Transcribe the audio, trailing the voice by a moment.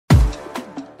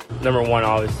Number one,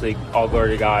 obviously, all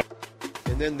glory to God.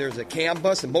 And then there's a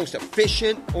CANBUS, the most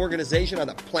efficient organization on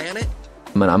the planet.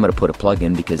 I'm gonna put a plug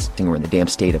in because we're in the damn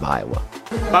state of Iowa.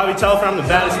 Bobby Telfer, I'm the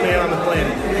baddest man on the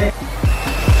planet.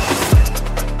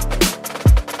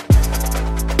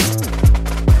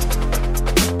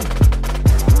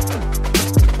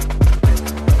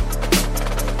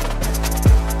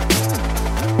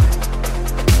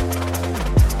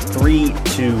 3,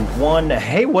 2, 1.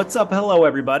 Hey, what's up? Hello,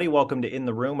 everybody. Welcome to In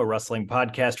the Room, a wrestling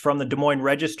podcast from the Des Moines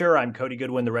Register. I'm Cody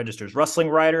Goodwin, the Register's wrestling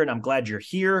writer, and I'm glad you're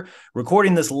here.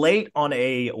 Recording this late on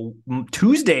a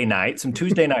Tuesday night, some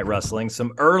Tuesday night wrestling,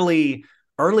 some early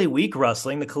week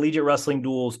wrestling. The Collegiate Wrestling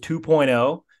Duels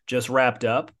 2.0 just wrapped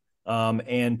up.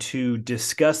 And to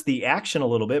discuss the action a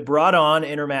little bit, brought on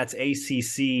Intermat's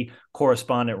ACC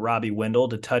correspondent Robbie Wendell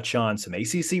to touch on some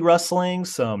ACC wrestling,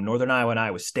 some Northern Iowa and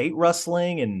Iowa State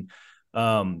wrestling.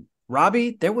 And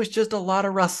Robbie, there was just a lot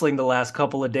of wrestling the last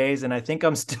couple of days, and I think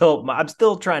I'm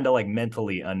still trying to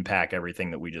mentally unpack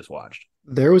everything that we just watched.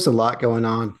 There was a lot going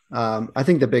on. I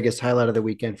think the biggest highlight of the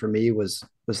weekend for me was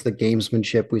the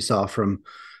gamesmanship we saw from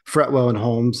Fretwell and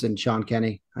Holmes and Sean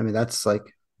Kenny. I mean, that's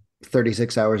like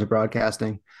 36 hours of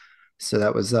broadcasting. So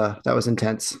that was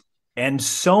intense. And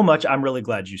so much. I'm really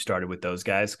glad you started with those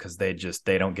guys because they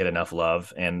don't get enough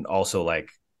love. And also,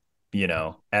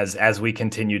 as we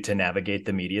continue to navigate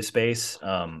the media space,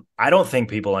 I don't think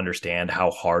people understand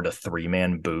how hard a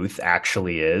 3-man booth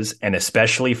actually is. And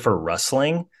especially for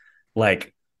wrestling,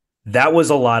 that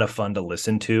was a lot of fun to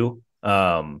listen to.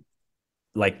 I know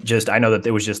that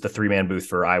it was just the 3-man booth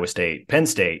for Iowa State, Penn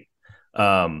State.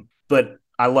 But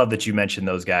I love that you mentioned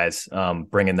those guys,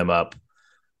 bringing them up,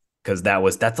 because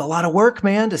that's a lot of work,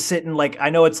 man, to sit and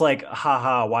I know it's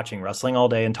watching wrestling all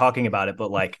day and talking about it,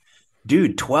 but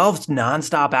dude, 12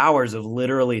 nonstop hours of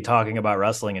literally talking about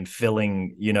wrestling and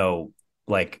filling,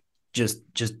 just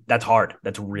that's hard.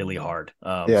 That's really hard.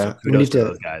 Yeah, so kudos to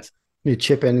those guys. You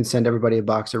chip in and send everybody a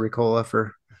box of Ricola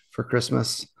for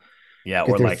Christmas. Yeah,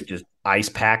 or just ice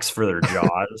packs for their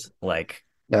jaws. Yeah,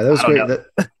 that was great.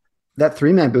 That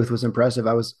 3-man booth was impressive.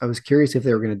 I was curious if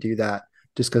they were going to do that,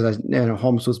 just because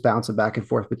Holmes was bouncing back and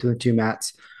forth between the two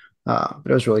mats, but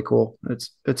it was really cool.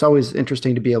 It's always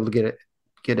interesting to be able to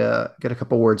get a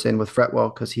couple words in with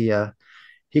Fretwell, because he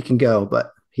can go,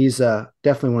 but he's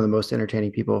definitely one of the most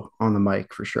entertaining people on the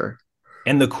mic for sure.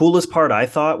 And the coolest part I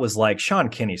thought was Sean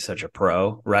Kinney's such a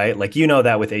pro, right?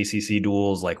 That with ACC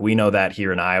duels, we know that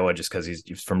here in Iowa just because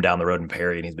he's from down the road in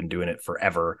Perry and he's been doing it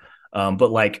forever.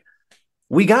 But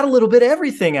we got a little bit of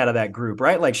everything out of that group,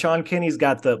 right? Sean Kinney's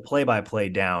got the play-by-play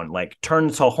down,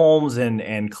 turns to Holmes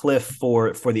and Cliff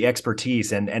for the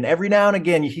expertise. And every now and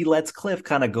again, he lets Cliff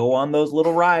kind of go on those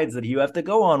little rides that you have to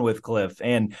go on with Cliff.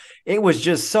 And it was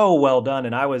just so well done.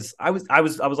 And I was like, I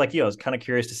was kind of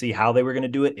curious to see how they were going to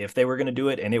do it, if they were going to do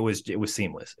it. And it was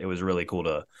seamless. It was really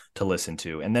cool to listen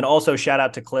to. And then also shout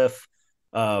out to Cliff,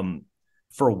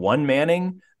 for one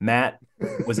manning Matt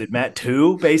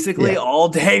 2 basically all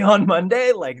day on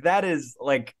Monday. That is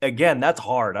again, that's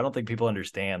hard. I don't think people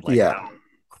understand how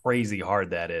crazy hard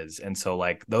that is. And so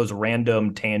those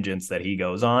random tangents that he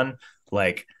goes on,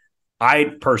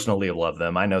 I personally love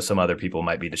them. I know some other people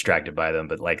might be distracted by them,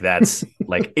 but that's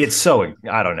it's so,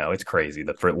 I don't know, it's crazy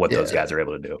for what those guys are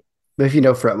able to do. But if you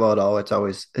know Fretwell at all, it's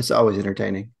always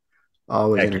entertaining.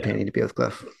 Always entertaining to be with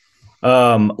Cliff.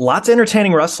 Lots of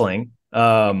entertaining wrestling.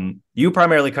 You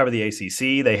primarily cover the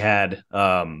ACC. They had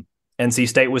NC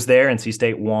State was there. NC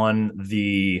State won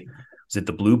was it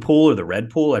the blue pool or the red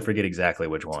pool? I forget exactly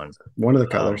which one. One of the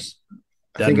colors.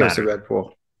 I think it was the red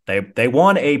pool. They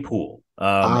won a pool.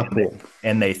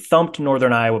 And they thumped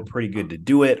Northern Iowa pretty good to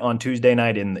do it on Tuesday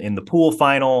night in the pool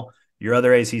final. Your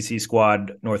other ACC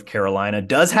squad, North Carolina,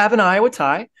 does have an Iowa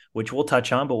tie, which we'll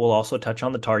touch on, but we'll also touch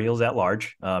on the Tar Heels at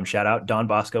large. Shout out Don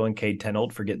Bosco and Cade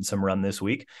Tenold for getting some run this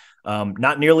week.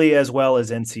 Not nearly as well as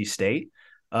NC State.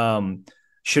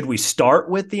 Should we start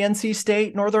with the NC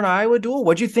State Northern Iowa duel?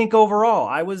 What'd you think overall?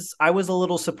 I was a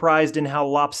little surprised in how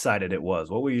lopsided it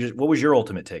was. What was your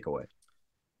ultimate takeaway?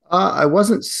 I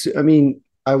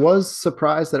was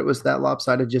surprised that it was that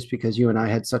lopsided just because you and I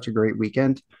had such a great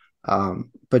weekend.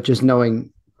 But just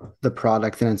knowing the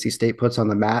product that NC State puts on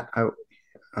the mat,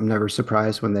 I'm never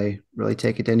surprised when they really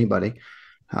take it to anybody.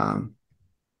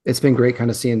 It's been great kind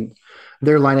of seeing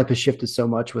their lineup has shifted so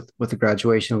much with the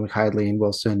graduation with Hidley and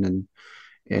Wilson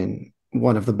and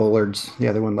one of the Bullards. The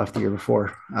other one left the year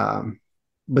before.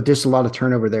 But there's a lot of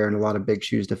turnover there and a lot of big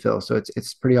shoes to fill. So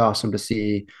it's pretty awesome to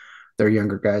see their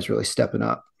younger guys really stepping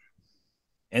up.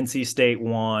 NC State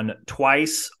won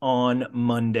twice on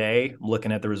Monday. I'm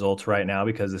looking at the results right now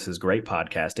because this is great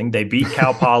podcasting. They beat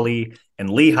Cal Poly and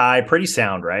Lehigh, pretty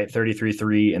sound, right?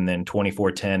 33-3 and then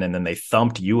 24-10. And then they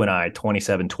thumped UNI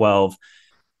 27-12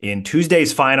 in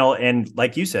Tuesday's final. And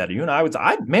like you said,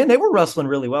 man, they were wrestling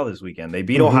really well this weekend. They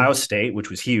beat Ohio State, which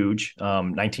was huge,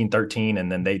 19-13. And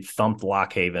then they thumped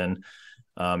Lock Haven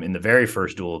in the very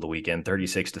first duel of the weekend,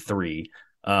 36-3.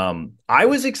 I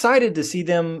was excited to see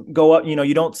them go up.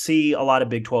 You don't see a lot of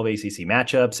Big 12 ACC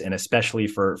matchups, and especially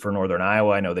for Northern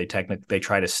Iowa. I know they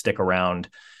try to stick around,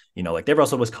 like they've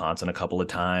wrestled Wisconsin a couple of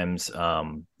times.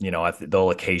 They'll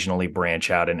occasionally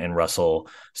branch out and wrestle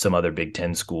some other Big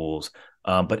 10 schools.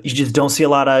 But you just don't see a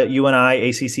lot of UNI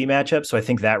ACC matchups. So I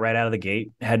think that right out of the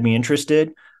gate had me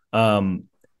interested.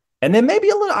 And then maybe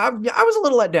a little, I was a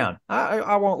little let down.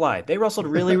 I won't lie. They wrestled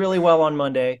really, really well on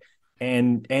Monday.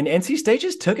 And NC State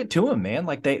just took it to him, man.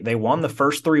 Like they won the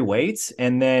first three weights.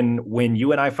 And then when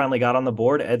UNI finally got on the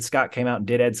board, Ed Scott came out and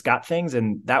did Ed Scott things.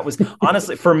 And that was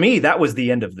honestly, for me, that was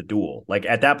the end of the duel. Like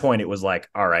at that point, it was like,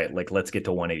 all right, like let's get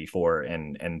to 184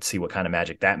 and see what kind of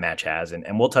magic that match has.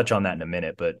 And we'll touch on that in a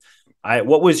minute. But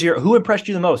who impressed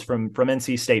you the most from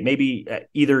NC State? Maybe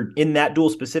either in that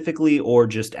duel specifically or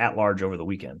just at large over the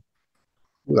weekend?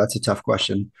 Well, that's a tough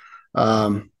question.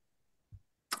 In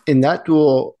that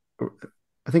duel,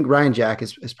 I think Ryan Jack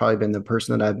has probably been the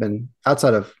person that I've been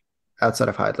outside of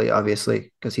Hidley,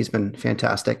 obviously, because he's been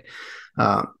fantastic.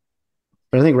 But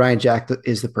I think Ryan Jack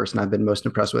is the person I've been most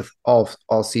impressed with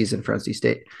all season for NC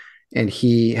State, and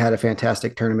he had a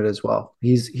fantastic tournament as well.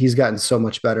 He's gotten so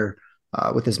much better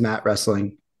with his mat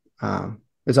wrestling.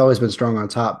 It's always been strong on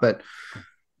top, but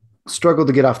struggled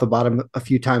to get off the bottom a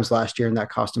few times last year, and that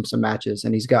cost him some matches,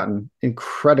 and he's gotten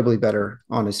incredibly better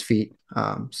on his feet.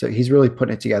 So he's really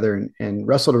putting it together and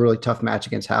wrestled a really tough match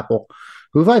against Happel,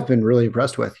 who I've been really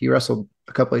impressed with. He wrestled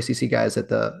a couple ACC guys at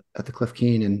the Cliff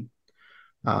Keen,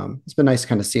 and it's been nice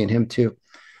kind of seeing him too.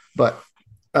 But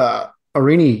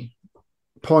Arini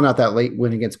pulling out that late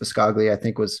win against Biscaglia, I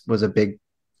think was a big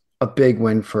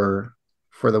win for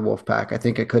the Wolfpack. I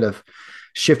think it could have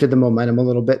shifted the momentum a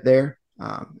little bit there.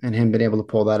 And him being able to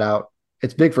pull that out,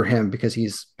 it's big for him because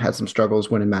he's had some struggles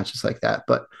winning matches like that.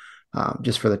 But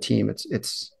just for the team, it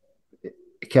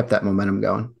kept that momentum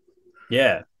going.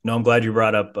 Yeah, no, I'm glad you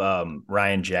brought up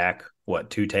Ryan Jack.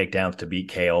 2 takedowns to beat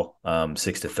Kale,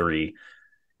 6-3.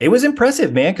 It was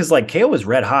impressive, man, because like Kale was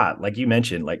red hot, like you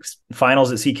mentioned, like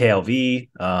finals at CKLV.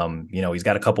 He's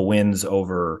got a couple wins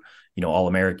over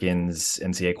All-Americans,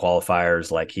 NCAA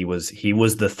qualifiers. Like he was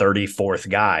the 34th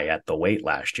guy at the weight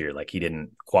last year. Like he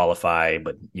didn't qualify,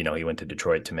 but he went to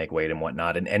Detroit to make weight and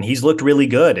whatnot. And he's looked really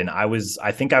good. And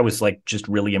I think I was like just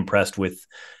really impressed with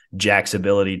Jack's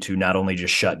ability to not only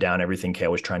just shut down everything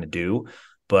Kale was trying to do,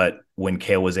 but when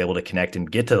Kale was able to connect and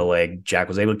get to the leg, Jack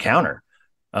was able to counter.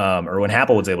 Or when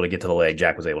Happel was able to get to the leg,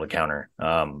 Jack was able to counter.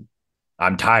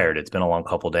 I'm tired. It's been a long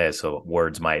couple of days, so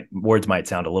words might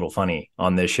sound a little funny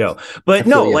on this show. But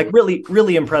no, like really,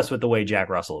 really impressed with the way Jack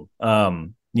wrestled.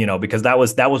 Because that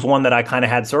was one that I kind of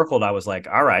had circled. I was like,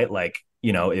 all right, like,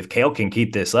 if Kale can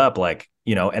keep this up, like,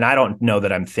 and I don't know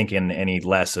that I'm thinking any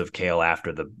less of Kale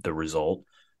after the result.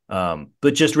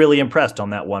 But just really impressed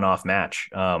on that one-off match.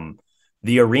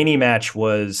 The Arini match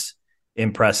was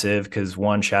impressive because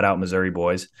shout out Missouri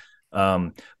boys.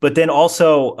 But then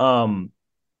also,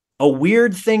 a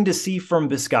weird thing to see from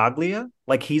Biscaglia.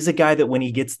 Like he's a guy that when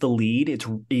he gets the lead,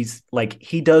 he's like,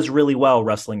 he does really well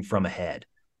wrestling from ahead.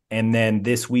 And then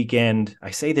this weekend,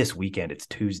 it's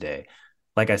Tuesday.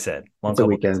 Like I said, it's a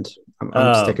weekend.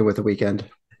 I'm sticking with the weekend.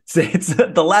 It's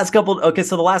the last couple. Okay.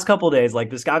 So the last couple of days,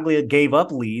 like Biscaglia gave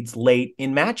up leads late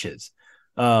in matches.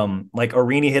 Like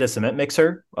Arini hit a cement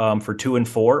mixer, for 2 and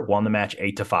 4, won the match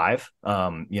 8-5.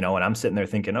 And I'm sitting there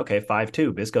thinking, okay,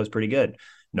 5-2, Bisco's pretty good.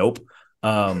 Nope.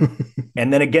 And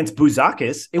then against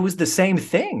Bouzakis, it was the same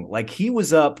thing. Like he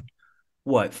was up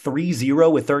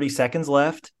 3-0 with 30 seconds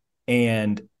left.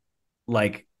 And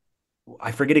like,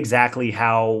 I forget exactly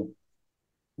how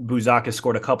Bouzakis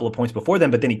scored a couple of points before then,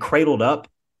 but then he cradled up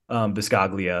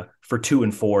Biscaglia for 2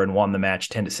 and 4 and won the match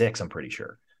 10-6. I'm pretty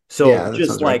sure. So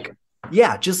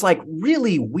yeah, just like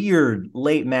really weird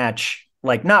late match,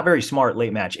 like not very smart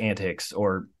late match antics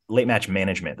or late match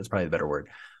management. That's probably the better word.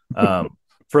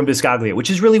 From Biscaglia, which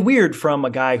is really weird from a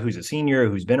guy who's a senior,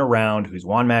 who's been around, who's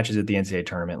won matches at the NCAA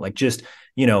tournament. Like just,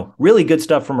 really good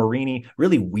stuff from Arini,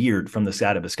 really weird from the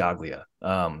side of Biscaglia,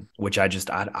 which I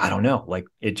don't know. Like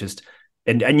it just,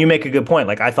 and you make a good point.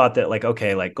 Like I thought that like,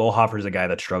 okay, like Goldhofer's a guy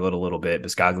that struggled a little bit.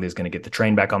 Biscaglia is going to get the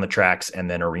train back on the tracks. And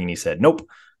then Arini said, nope.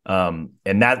 And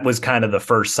that was kind of the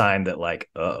first sign that like,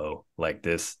 like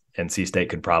this NC State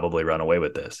could probably run away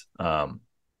with this.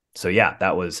 So yeah,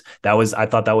 that was I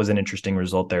thought that was an interesting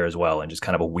result there as well, and just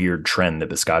kind of a weird trend that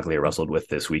Biscaglia wrestled with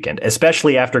this weekend,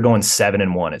 especially after going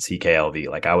 7-1 at CKLV.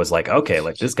 Like I was like, okay,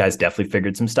 like this guy's definitely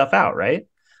figured some stuff out, right?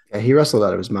 Yeah, he wrestled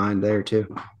out of his mind there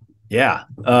too. Yeah.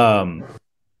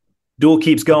 Duel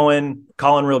keeps going.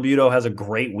 Colin Real Buto has a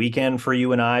great weekend for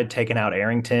UNI, taking out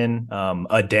Arrington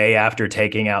a day after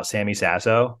taking out Sammy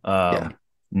Sasso.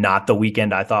 Not the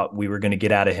weekend I thought we were going to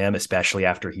get out of him, especially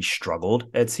after he struggled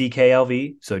at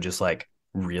CKLV. So just like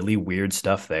really weird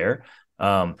stuff there.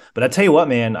 But I tell you what,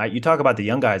 man, you talk about the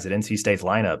young guys at NC State's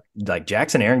lineup, like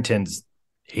Jackson Arrington's,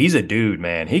 he's a dude,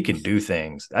 man. He can do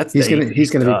things. He's gonna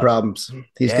be problems.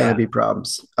 He's gonna be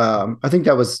problems. I think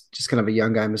that was just kind of a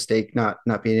young guy mistake, not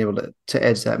being able to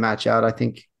edge that match out. I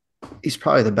think he's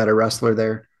probably the better wrestler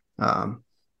there. I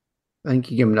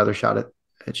think you give him another shot at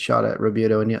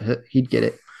Robuto and he'd get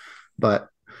it. But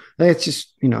I think it's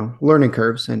just, learning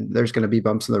curves, and there's going to be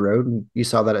bumps in the road. And you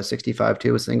saw that at 65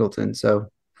 too with Singleton. So,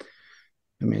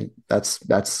 I mean,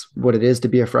 that's what it is to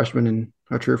be a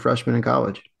true freshman in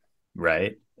college.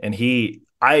 Right. And Robuto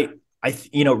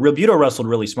wrestled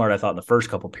really smart, I thought, in the first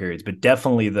couple periods, but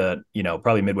definitely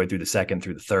probably midway through the second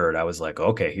through the third, I was like,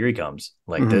 okay, here he comes.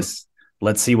 Like this,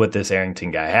 let's see what this Arrington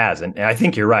guy has. And I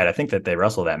think you're right. I think that they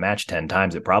wrestle that match 10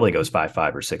 times. It probably goes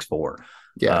 5-5 or 6-4.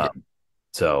 Yeah.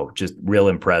 So just real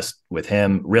impressed with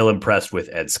him, real impressed with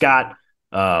Ed Scott.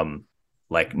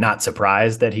 Like not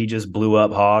surprised that he just blew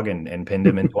up Hogg and pinned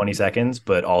him in 20 seconds,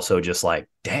 but also just like,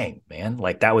 dang, man,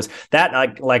 like that was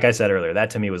that, like I said earlier,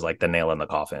 that to me was like the nail in the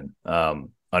coffin.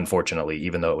 Unfortunately,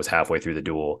 even though it was halfway through the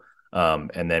duel.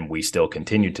 And then we still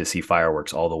continued to see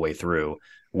fireworks all the way through,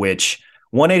 which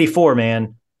 184,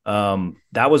 man,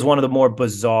 that was one of the more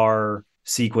bizarre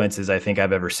sequences I think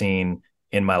I've ever seen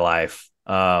in my life.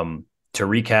 To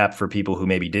recap for people who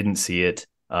maybe didn't see it,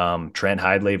 Trent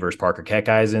Hidlay versus Parker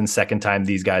Keckeisen, second time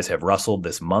these guys have wrestled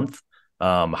this month.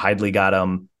 Hidlay got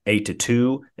him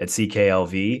 8-2 at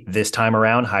CKLV. This time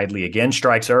around, Hidlay again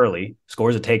strikes early,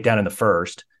 scores a takedown in the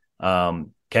first.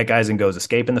 Keckeisen goes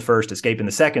escape in the first, escape in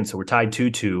the second, so we're tied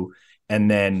 2-2.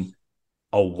 And then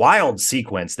a wild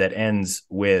sequence that ends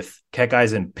with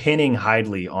Keckeisen pinning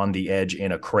Hidlay on the edge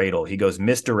in a cradle. He goes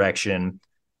misdirection,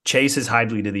 chases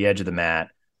Hidlay to the edge of the mat,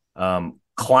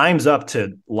 climbs up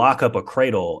to lock up a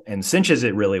cradle and cinches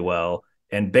it really well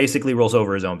and basically rolls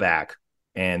over his own back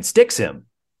and sticks him.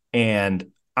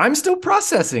 And I'm still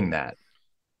processing that.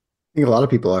 I think a lot of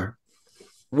people are.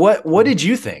 What did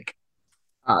you think?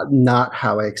 Not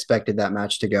how I expected that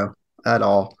match to go at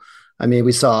all. I mean,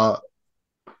 we saw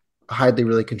Hidlay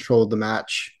really controlled the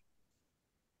match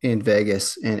in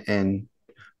Vegas and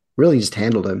really just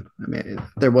handled him. I mean,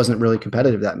 there wasn't really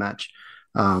competitive that match.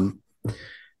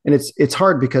 And it's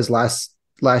hard because last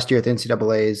year at the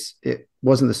NCAAs, it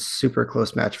wasn't a super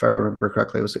close match. If I remember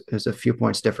correctly, it was a few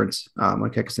points difference when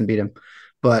Keckeisen beat him.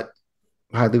 But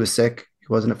Hidlay was sick. He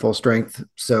wasn't at full strength.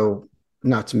 So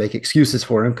not to make excuses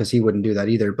for him because he wouldn't do that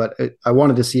either. But I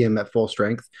wanted to see him at full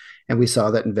strength. And we saw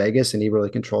that in Vegas, and he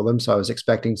really controlled him. So I was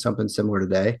expecting something similar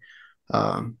today.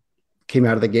 Came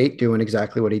out of the gate doing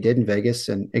exactly what he did in Vegas,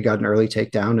 and it got an early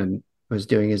takedown and was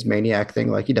doing his maniac thing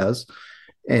like he does.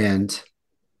 And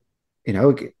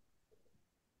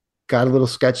got a little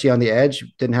sketchy on the edge,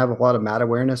 didn't have a lot of mat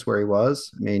awareness where he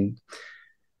was. I mean,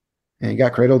 and he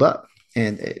got cradled up.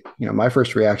 And, my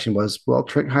first reaction was, well,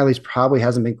 Trent Hidlay's probably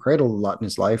hasn't been cradled a lot in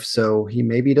his life, so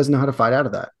maybe he doesn't know how to fight out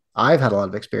of that. I've had a lot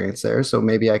of experience there, so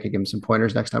maybe I could give him some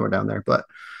pointers next time we're down there. But,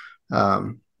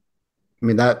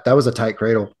 that was a tight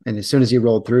cradle. And as soon as he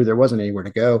rolled through, there wasn't anywhere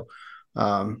to go.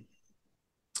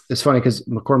 It's funny because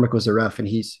McCormick was the ref, and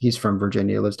he's from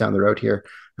Virginia, lives down the road here.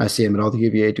 I see him at all the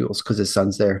UVA duels because his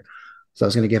son's there. So I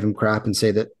was going to give him crap and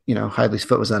say that, Hidlay's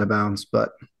foot was out of bounds,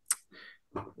 but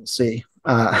we'll see.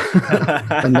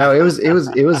 But no, it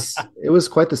was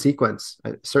quite the sequence.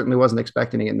 I certainly wasn't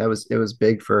expecting it. And it was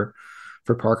big for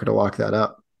Parker to lock that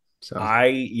up. So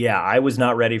I was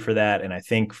not ready for that. And I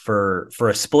think for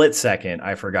a split second,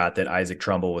 I forgot that Isaac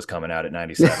Trumbull was coming out at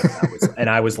 97. And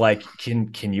I was like,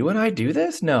 can you and I do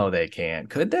this? No, they can't.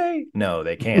 Could they? No,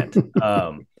 they can't.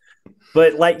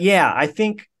 But I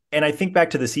think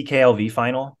back to the CKLV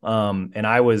final. And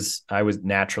I was at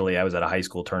a high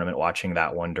school tournament watching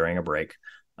that one during a break.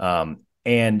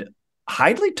 And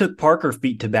Hidlay took Parker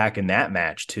feet to back in that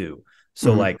match too.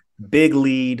 So big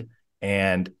lead.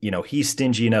 And, he's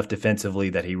stingy enough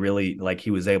defensively that he really, he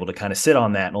was able to kind of sit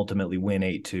on that and ultimately win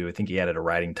 8-2. I think he added a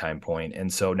riding time point.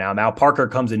 And so now Parker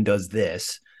comes and does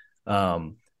this.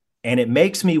 And it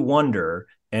makes me wonder,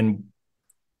 and,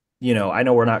 I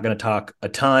know we're not going to talk a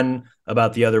ton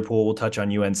about the other pool. We'll touch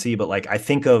on UNC, but like I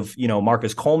think of,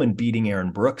 Marcus Coleman beating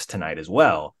Aaron Brooks tonight as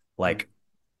well. Like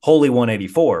holy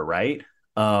 184, right?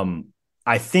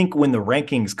 I think when the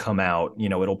rankings come out,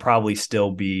 it'll probably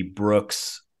still be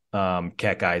Brooks,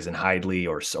 Keck-Eisen, Hidley,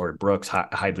 or Brooks,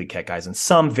 Hidley, Keck-Eisen,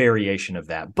 some variation of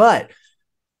that. But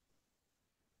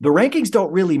the rankings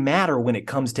don't really matter when it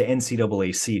comes to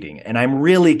NCAA seeding. And I'm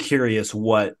really curious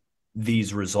what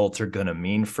these results are going to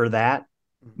mean for that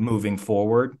moving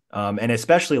forward. And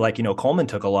especially like, Coleman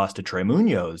took a loss to Trey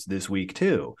Munoz this week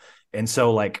too. And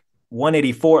so like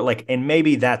 184, like, and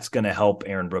maybe that's going to help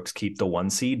Aaron Brooks keep the 1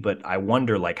 seed, but I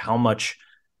wonder like how much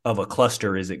of a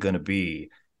cluster is it going to be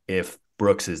if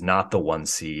Brooks is not the 1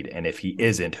 seed, and if he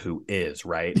isn't, who is,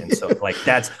 right? And so like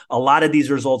that's a lot of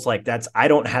these results, like I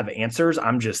don't have answers.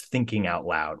 I'm just thinking out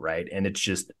loud, right? And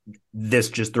this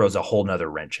just throws a whole nother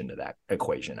wrench into that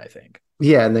equation, I think.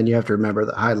 Yeah, and then you have to remember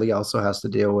that Hidley also has to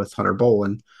deal with Hunter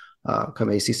Bolin come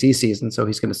ACC season, so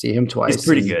he's going to see him twice. He's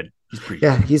pretty good.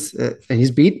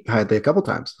 He's beat Hidley a couple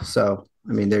times. So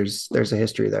I mean, there's a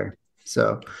history there.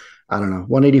 So I don't know.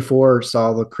 184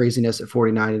 saw the craziness at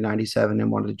 49 and 97 and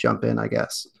wanted to jump in, I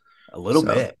guess. A little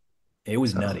bit. It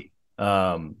was nutty.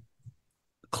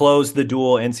 Closed the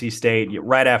duel NC State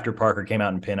right after Parker came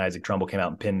out and pinned. Isaac Trumbull came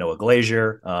out and pinned Noah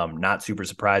Glazier. Not super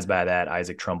surprised by that.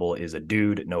 Isaac Trumbull is a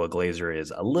dude. Noah Glazier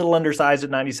is a little undersized at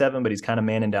 97, but he's kind of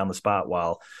manning down the spot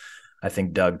while I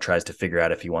think Doug tries to figure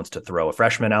out if he wants to throw a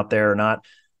freshman out there or not.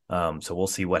 So we'll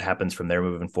see what happens from there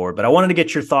moving forward. But I wanted to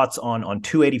get your thoughts on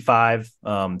 285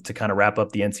 to kind of wrap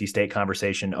up the NC State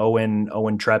conversation. Owen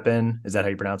Treppen, is that how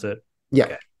you pronounce it? Yeah.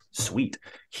 Okay. Sweet.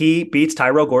 He beats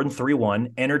Tyrell Gordon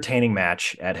 3-1. Entertaining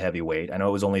match at heavyweight. I know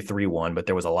it was only 3-1, but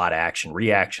there was a lot of action,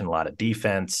 reaction, a lot of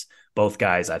defense. Both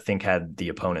guys, I think, had the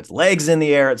opponent's legs in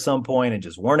the air at some point and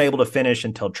just weren't able to finish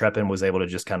until Treppen was able to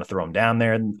just kind of throw him down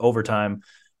there in overtime.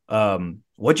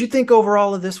 What'd you think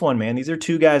overall of this one, man? These are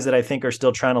two guys that I think are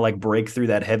still trying to like break through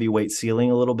that heavyweight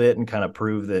ceiling a little bit and kind of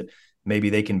prove that maybe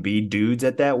they can be dudes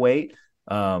at that weight.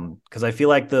 Because I feel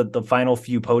like the final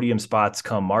few podium spots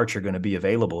come March are going to be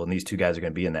available, and these two guys are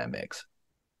going to be in that mix.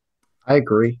 I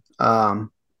agree.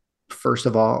 First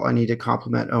of all, I need to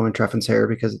compliment Owen Treffen's hair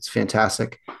because it's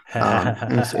fantastic.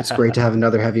 And it's great to have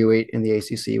another heavyweight in the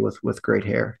ACC with great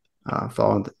hair.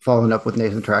 Following up with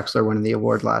Nathan Traxler winning the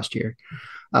award last year.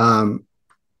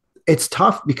 It's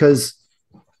tough because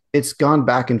it's gone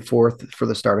back and forth for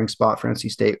the starting spot for NC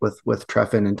State with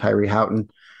Treffen and Tyree Houghton.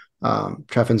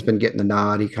 Treffen's been getting the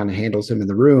nod. He kind of handles him in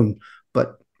the room,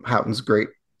 but Houghton's great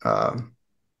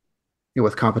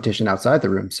with competition outside the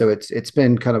room. So it's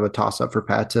been kind of a toss up for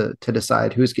Pat to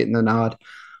decide who's getting the nod.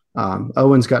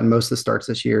 Owen's gotten most of the starts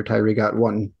this year. Tyree got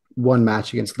one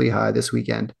match against Lehigh this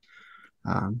weekend.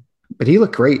 But he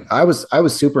looked great. I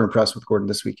was super impressed with Gordon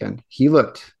this weekend. He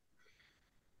looked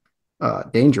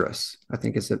dangerous, I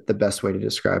think is the best way to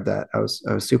describe that. I was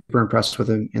super impressed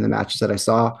with him in the matches that I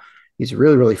saw. He's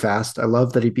really, really fast. I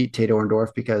love that he beat Tate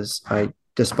Orndorff because I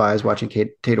despise watching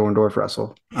Tate Orndorff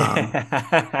wrestle.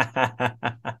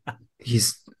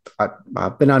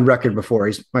 I've been on record before.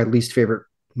 He's my least favorite,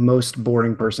 most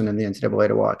boring person in the NCAA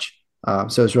to watch.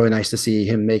 So it's really nice to see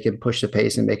him make him push the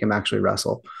pace and make him actually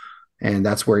wrestle. And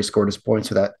that's where he scored his points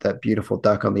with that beautiful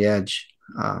duck on the edge.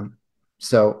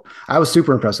 So I was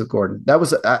super impressed with Gordon. That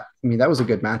was a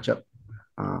good matchup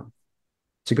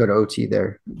to go to OT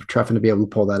there. Treffen to be able to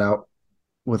pull that out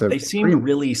they seem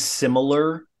really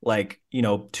similar, like,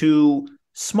 two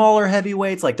smaller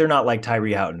heavyweights. Like they're not like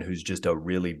Tyree Houghton, who's just a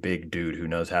really big dude who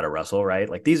knows how to wrestle, right?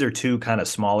 Like these are two kind of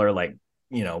smaller, like,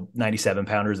 97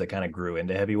 pounders that kind of grew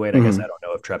into heavyweight. I guess I don't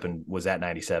know if Treppen was at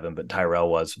 97, but Tyrell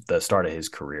was the start of his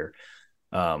career.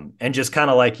 And just kind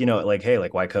of like, hey,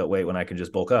 like why cut weight when I can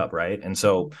just bulk up, right? And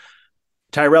so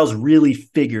Tyrell's really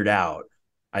figured out,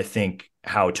 I think,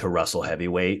 how to wrestle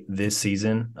heavyweight this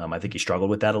season. I think he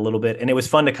struggled with that a little bit. And it was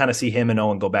fun to kind of see him and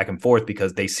Owen go back and forth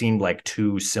because they seemed like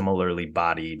two similarly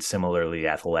bodied, similarly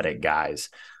athletic guys.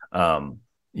 And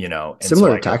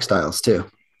similar attack styles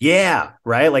too. Yeah,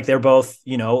 right. Like they're both,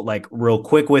 like real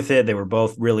quick with it. They were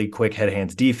both really quick head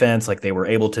hands defense. Like they were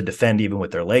able to defend even with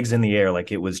their legs in the air.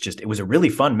 Like it was a really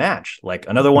fun match. Like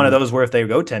another one of those where if they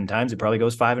go 10 times, it probably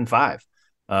goes 5-5.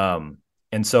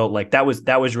 And so like that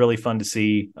was really fun to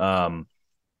see.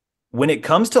 When it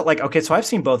comes to like, okay, so I've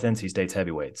seen both NC State's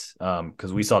heavyweights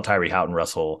because we saw Tyree Houghton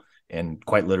wrestle and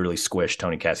quite literally squish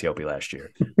Tony Cassiope last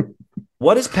year.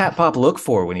 What does Pat Pop look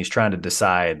for when he's trying to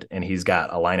decide and he's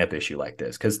got a lineup issue like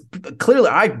this? Because clearly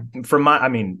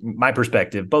my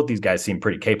perspective, both these guys seem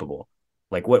pretty capable.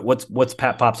 Like what's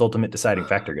Pat Pop's ultimate deciding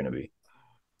factor going to be?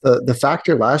 The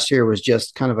factor last year was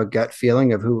just kind of a gut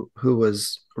feeling of who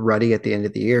was ready at the end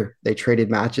of the year. They traded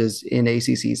matches in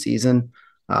ACC season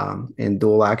in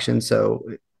dual action, so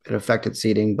it affected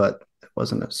seeding, but it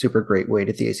wasn't a super great weight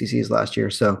at the ACCs last year,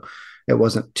 so it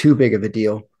wasn't too big of a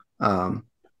deal. But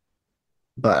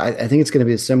I think it's going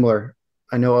to be similar.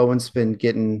 I know Owen's been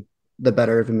getting the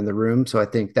better of him in the room, so I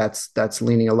think that's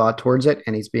leaning a lot towards it,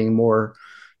 and he's being more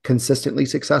consistently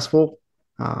successful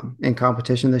in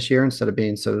competition this year instead of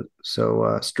being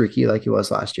so streaky like he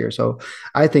was last year. So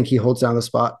I think he holds down the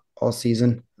spot all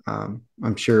season.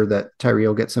 I'm sure that Tyree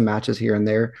will get some matches here and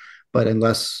there, but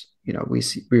unless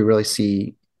we really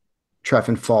see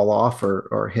Treffin fall off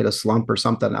or hit a slump or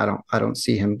something, I don't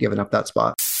see him giving up that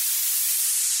spot.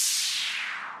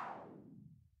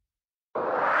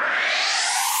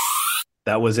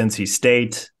 That was NC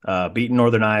State beating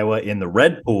Northern Iowa in the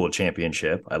Red Pool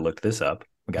Championship. I looked this up.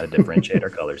 We got to differentiate our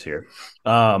colors here.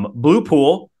 Blue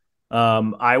Pool,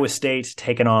 Iowa State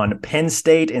taking on Penn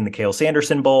State in the Cale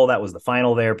Sanderson Bowl. That was the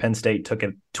final there. Penn State took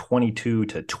it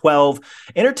 22-12.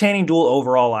 Entertaining duel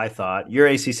overall, I thought. Your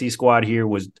ACC squad here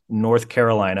was North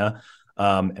Carolina.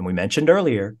 And we mentioned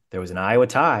earlier, there was an Iowa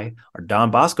tie. Our Don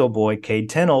Bosco boy,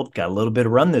 Cade Tenold, got a little bit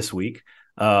of run this week.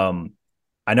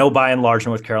 I know by and large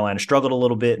North Carolina struggled a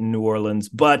little bit in New Orleans,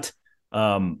 but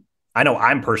I know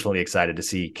I'm personally excited to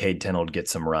see Cade Tenold get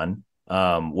some run.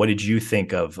 What did you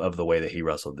think of the way that he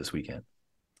wrestled this weekend?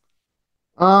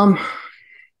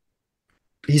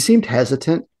 He seemed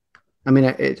hesitant. I mean,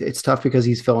 it's tough because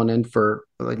he's filling in for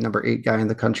like number 8 guy in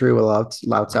the country with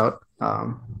Louts out.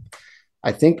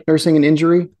 I think nursing an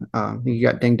injury. He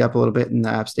got dinged up a little bit in the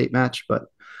App State match, but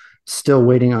still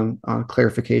waiting on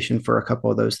clarification for a couple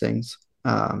of those things.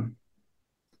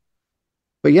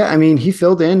 But yeah, I mean, he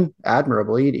filled in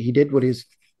admirably. He did what he's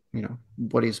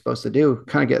supposed to do,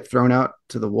 kind of get thrown out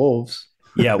to the Wolves.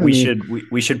 Yeah, we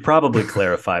should probably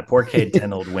clarify. Poor Cade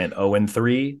Tenold went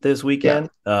 0-3 this weekend.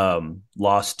 Yeah.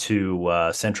 Lost to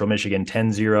Central Michigan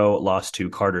 10-0, lost to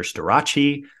Carter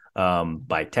Starachi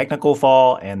by technical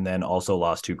fall, and then also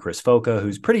lost to Chris Foca,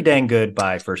 who's pretty dang good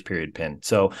by first period pin.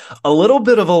 So a little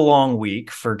bit of a long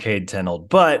week for Cade Tenold,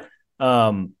 but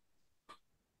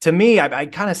to me, I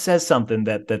kind of says something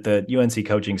that the UNC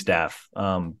coaching staff,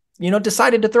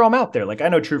 decided to throw him out there. Like, I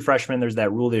know true freshmen, there's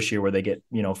that rule this year where they get,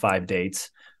 5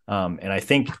 dates. And I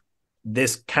think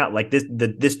this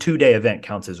 2-day event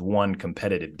counts as one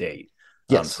competitive date.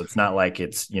 Yes. So it's not like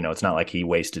it's not like he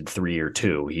wasted 3 or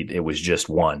 2. It was just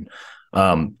one.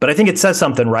 But I think it says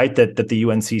something, right? That the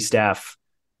UNC staff,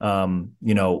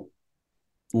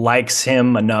 likes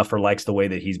him enough or likes the way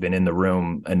that he's been in the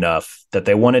room enough that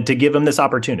they wanted to give him this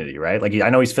opportunity, right? Like, I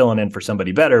know he's filling in for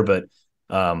somebody better, but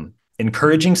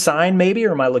encouraging sign maybe,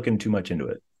 or am I looking too much into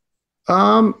it?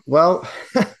 Well,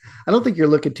 I don't think you're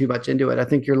looking too much into it. I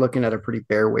think you're looking at a pretty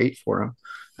bare weight for him.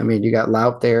 I mean, you got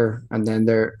Lout there, and then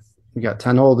you got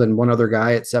Tenold, and one other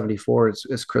guy at 74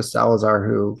 is Chris Salazar,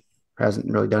 who hasn't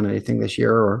really done anything this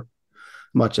year or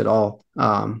much at all.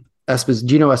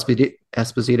 Gino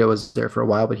Esposito was there for a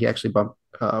while, but he actually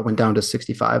went down to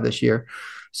 65 this year.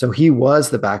 So he was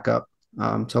the backup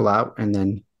to Lout and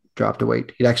then dropped a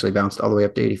weight. He'd actually bounced all the way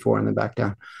up to 84 and then back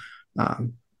down.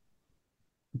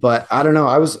 But I don't know.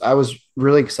 I was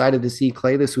really excited to see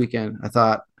Clay this weekend. I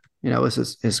thought, this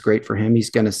is great for him.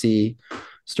 He's going to see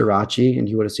Starachi, and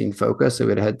he would have seen Focus. So he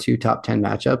would have had 2 top 10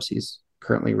 matchups. He's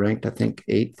currently ranked, I think,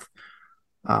 8th.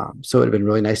 So it would have been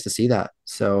really nice to see that.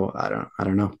 So I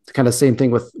don't know. It's kind of the same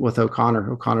thing with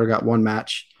O'Connor. O'Connor got 1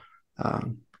 match.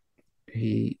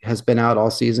 He has been out all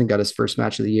season, got his first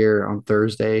match of the year on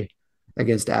Thursday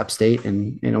against App State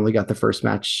and only got the first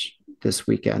match this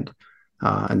weekend,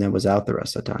 and then was out the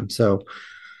rest of the time. So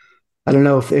I don't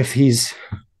know if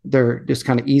they're just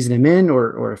kind of easing him in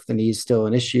or if the knee's still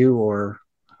an issue or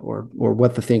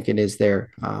what the thinking is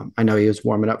there. I know he was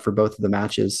warming up for both of the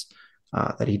matches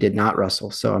that he did not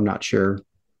wrestle. So I'm not sure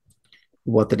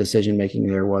what the decision making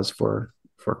there was for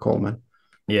Coleman.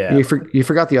 Yeah. And you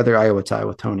forgot the other Iowa tie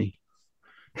with Tony.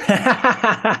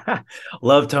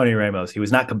 Love Tony Ramos. He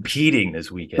was not competing this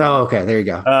weekend. Oh, okay. There you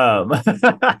go.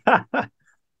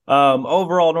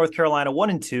 Overall, North Carolina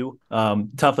 1-2.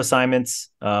 Tough assignments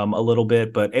a little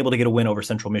bit, but able to get a win over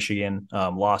Central Michigan.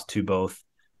 Lost to both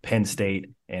Penn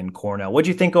State and Cornell. What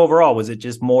do you think overall? Was it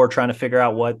just more trying to figure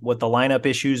out what the lineup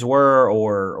issues were,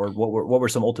 or what were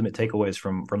some ultimate takeaways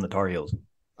from the Tar Heels?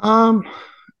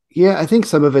 Yeah, I think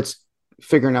some of it's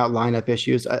figuring out lineup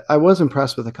issues. I was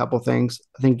impressed with a couple things.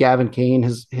 I think Gavin Kane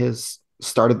has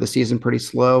started the season pretty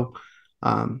slow.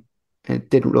 It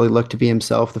didn't really look to be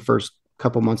himself the first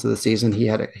couple months of the season. He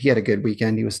had a good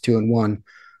weekend. He was 2-1.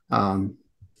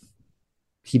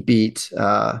 he beat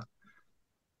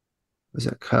was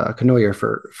it Canoyer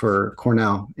for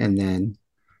Cornell, and then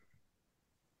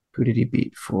who did he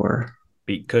beat for?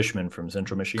 Beat Cushman from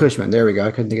Central Michigan. Cushman. There we go.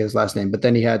 I couldn't think of his last name, but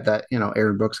then he had that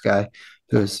Aaron Brooks guy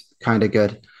who's kind of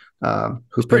good.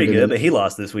 Who's pretty good, but he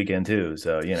lost this weekend too.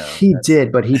 So he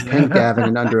did, but he pinned Gavin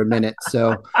in under a minute,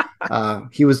 so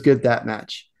he was good that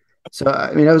match. So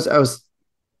I mean, I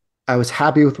was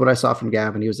happy with what I saw from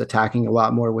Gavin. He was attacking a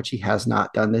lot more, which he has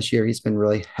not done this year. He's been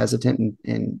really hesitant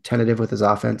and tentative with his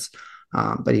offense,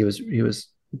 but he was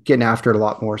getting after it a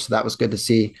lot more. So that was good to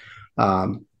see.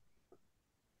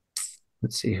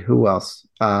 Let's see who else.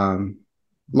 Lachlan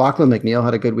McNeil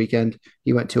had a good weekend.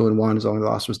 He went 2-1. His only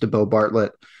loss was to Bo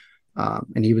Bartlett,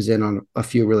 and he was in on a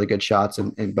few really good shots,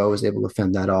 and Bo was able to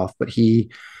fend that off. But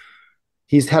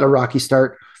he's had a rocky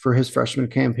start for his freshman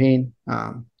campaign,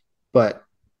 but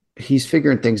he's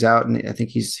figuring things out, and I think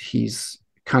he's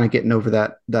kind of getting over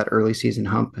that early season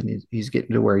hump, and he's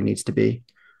getting to where he needs to be.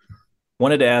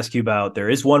 Wanted to ask you about,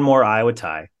 there is one more Iowa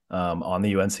tie on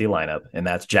the UNC lineup, and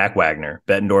that's Jack Wagner,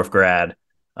 Bettendorf grad,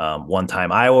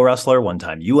 one-time Iowa wrestler,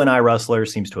 one-time UNI wrestler,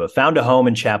 seems to have found a home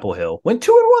in Chapel Hill. Went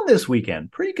 2-1 this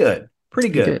weekend. Pretty good.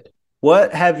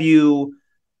 What have you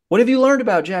learned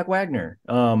about Jack Wagner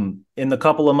in the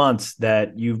couple of months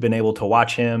that you've been able to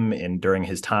watch him and during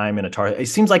his time in Tar? It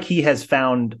seems like he's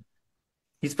found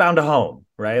a home,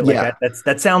 right? Like yeah.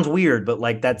 that sounds weird, but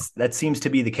like that seems to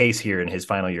be the case here in his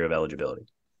final year of eligibility.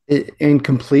 In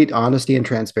complete honesty and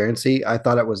transparency, I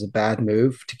thought it was a bad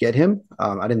move to get him.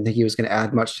 I didn't think he was going to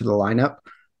add much to the lineup,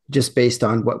 just based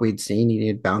on what we'd seen. He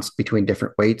had bounced between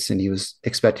different weights, and he was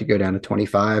expected to go down to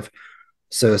 25.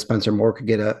 So Spencer Moore could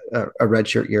get a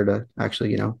redshirt year to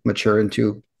actually, mature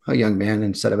into a young man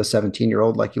instead of a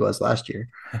 17-year-old like he was last year.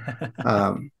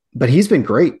 But he's been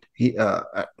great.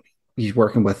 He's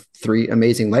working with 3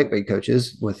 amazing lightweight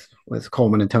coaches with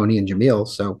Coleman and Tony and Jamil.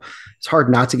 So it's hard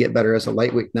not to get better as a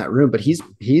lightweight in that room, but he's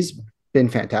been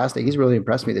fantastic. He's really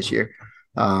impressed me this year.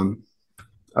 I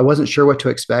wasn't sure what to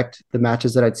expect. The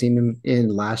matches that I'd seen him in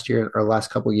last year or last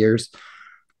couple of years,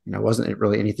 wasn't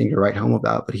really anything to write home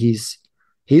about, but he's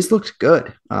looked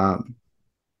good.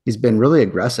 He's been really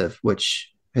aggressive, which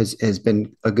has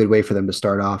been a good way for them to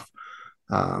start off.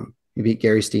 He beat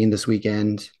Gary Steen this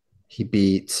weekend. He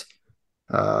beat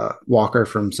Walker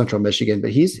from Central Michigan,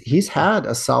 but he's had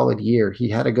a solid year. He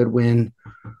had a good win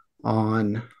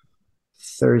on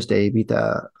Thursday. He beat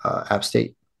the App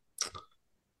State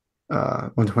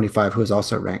 125, who is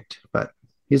also ranked, but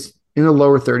he's in the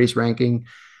lower 30s ranking.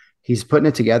 He's putting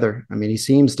it together. I mean, he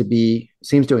seems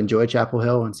to enjoy Chapel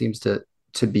Hill and seems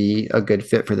to be a good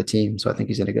fit for the team. So I think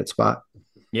he's in a good spot.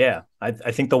 Yeah, I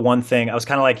think the one thing, I was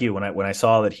kind of like you when I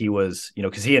saw that he was,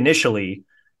 because he initially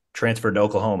transferred to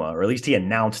Oklahoma, or at least he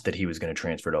announced that he was going to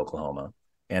transfer to Oklahoma,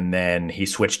 and then he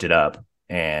switched it up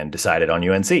and decided on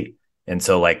UNC. And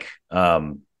so I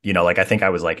think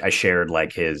I shared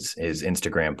like his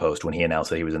Instagram post when he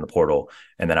announced that he was in the portal,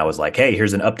 and then I was like, hey,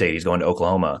 here's an update, he's going to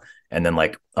Oklahoma. And then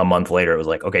like a month later, it was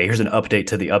like, okay, here's an update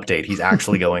to the update, he's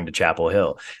actually going to Chapel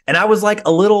Hill. And I was like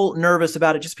a little nervous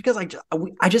about it, just because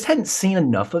I just hadn't seen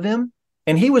enough of him.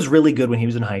 And he was really good when he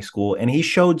was in high school, and he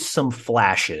showed some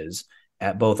flashes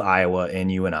at both Iowa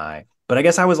and UNI. But I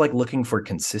guess I was like looking for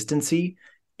consistency,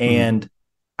 and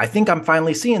I think I'm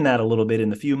finally seeing that a little bit in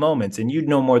the few moments. And you'd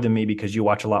know more than me because you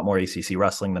watch a lot more ACC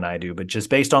wrestling than I do. But just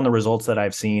based on the results that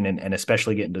I've seen, and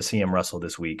especially getting to see him wrestle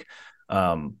this week,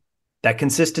 that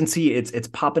consistency, it's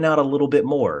popping out a little bit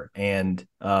more. And,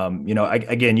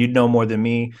 again, you'd know more than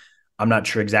me. I'm not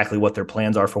sure exactly what their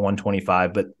plans are for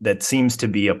 125, but that seems to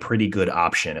be a pretty good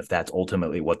option if that's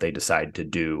ultimately what they decide to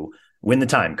do when the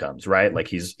time comes, right? Like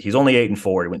he's only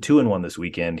 8-4. He went 2-1 this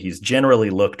weekend. He's generally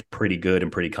looked pretty good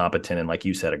and pretty competent, and like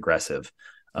you said, aggressive.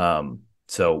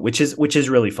 So which is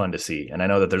really fun to see. And I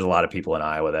know that there's a lot of people in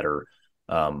Iowa that are,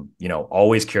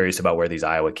 always curious about where these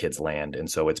Iowa kids land. And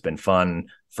so it's been fun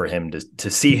for him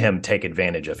to see him take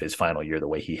advantage of his final year the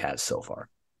way he has so far.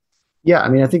 Yeah. I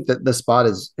mean, I think that the spot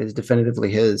is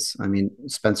definitively his. I mean,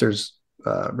 Spencer's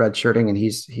redshirting, and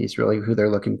he's really who they're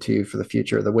looking to for the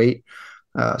future of the weight.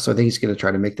 So I think he's going to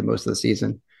try to make the most of the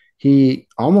season. He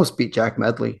almost beat Jack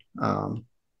Medley,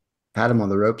 had him on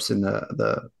the ropes in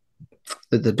the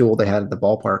duel they had at the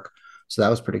ballpark. So that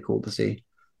was pretty cool to see.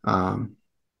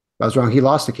 I was wrong. He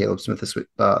lost to Caleb Smith this week,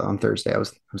 on Thursday. I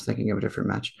was thinking of a different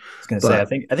match. I was going to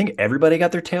say, I think everybody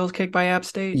got their tails kicked by App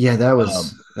State. Yeah, that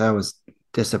was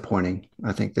disappointing.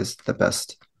 I think that's the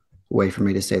best way for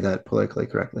me to say that politically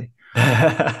correctly.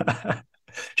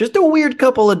 Just a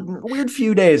weird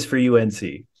few days for UNC.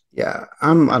 Yeah, I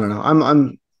don't know.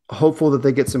 I'm hopeful that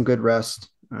they get some good rest.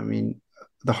 I mean,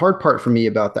 the hard part for me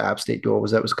about the App State duel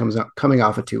was that it was coming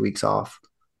off of 2 weeks off.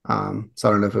 So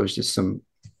I don't know if it was just some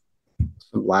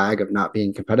lag of not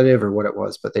being competitive or what it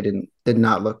was, but they did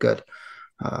not look good.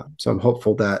 So I'm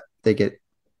hopeful that they get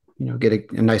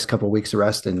a nice couple of weeks of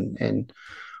rest and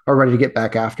are ready to get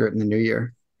back after it in the new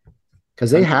year.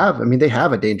 Because they have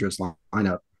a dangerous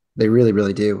lineup. They really,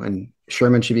 really do. And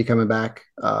Sherman should be coming back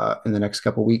in the next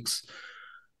couple of weeks.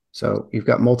 So you've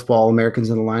got multiple All-Americans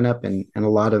in the lineup and a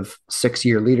lot of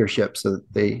 6-year leadership. So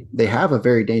they have a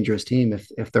very dangerous team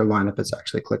if their lineup is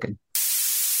actually clicking.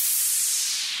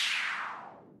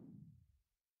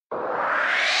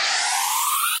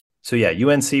 So yeah,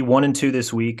 UNC 1-2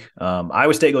 this week.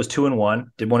 Iowa State goes 2-1.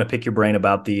 Did want to pick your brain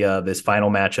about this final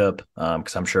matchup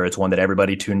because I'm sure it's one that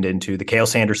everybody tuned into. The Cale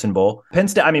Sanderson Bowl. Penn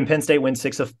State wins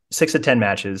 6 of 10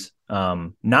 matches.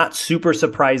 Not super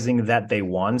surprising that they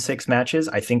won 6 matches.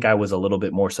 I think I was a little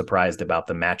bit more surprised about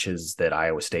the matches that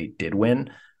Iowa State did win.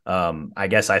 I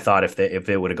guess I thought if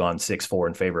it would have gone 6-4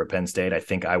 in favor of Penn State, I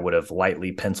think I would have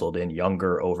lightly penciled in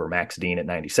Younger over Max Dean at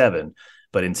 97.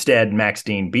 But instead, Max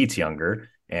Dean beats Younger.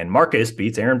 And Marcus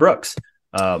beats Aaron Brooks,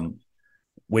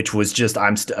 which was just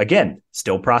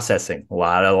still processing. A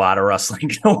lot of wrestling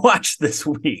to watch this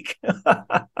week.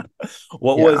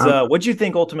 What'd you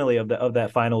think ultimately of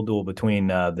that final duel between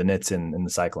the Knits and the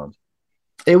Cyclones?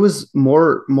 It was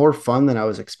more fun than I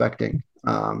was expecting.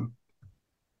 I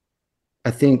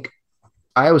think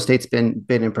Iowa State's been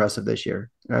impressive this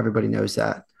year. Everybody knows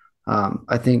that.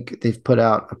 I think they've put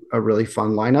out a really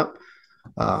fun lineup.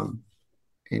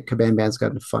 And Caban Band's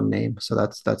got a fun name, so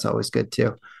that's always good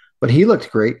too. But he looked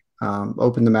great.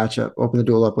 Opened the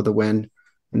duel up with a win,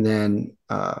 and then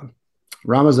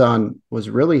Ramazan was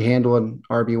really handling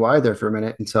RBY there for a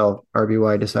minute until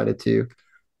RBY decided to,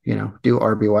 do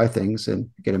RBY things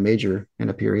and get a major in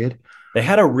a period. They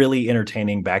had a really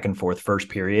entertaining back and forth first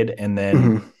period, and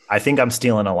then I think I'm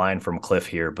stealing a line from Cliff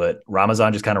here, but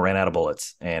Ramazan just kind of ran out of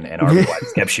bullets, and RBY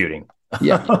just kept shooting.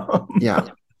 Yeah.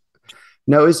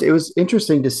 No, it was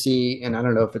interesting to see, and I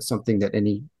don't know if it's something that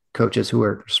any coaches who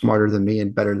are smarter than me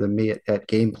and better than me at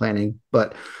game planning,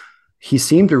 but he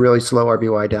seemed to really slow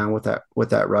RBY down with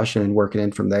that Russian and working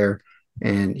in from there.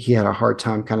 And he had a hard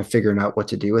time kind of figuring out what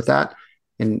to do with that.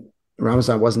 And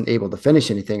Ramazan wasn't able to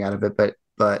finish anything out of it,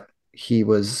 but he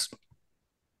was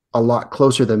a lot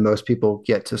closer than most people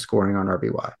get to scoring on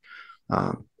RBY.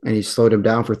 And he slowed him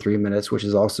down for 3 minutes, which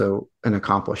is also an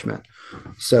accomplishment.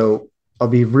 So I'll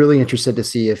be really interested to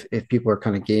see if people are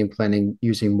kind of game planning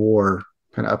using more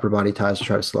kind of upper body ties to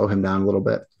try to slow him down a little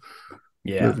bit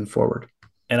moving forward.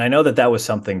 And I know that was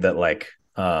something that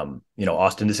Austin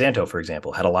DeSanto, for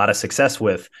example, had a lot of success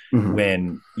with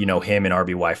when, him and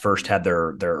RBY first had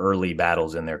their early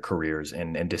battles in their careers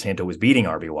and DeSanto was beating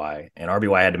RBY and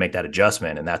RBY had to make that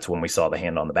adjustment. And that's when we saw the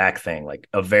hand on the back thing, like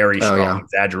a very strong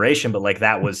exaggeration, but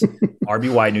that was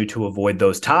RBY knew to avoid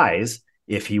those ties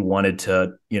if he wanted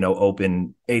to,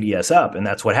 open ADS up. And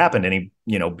that's what happened. And he,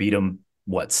 beat him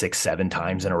 6-7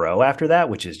 times in a row after that,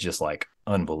 which is just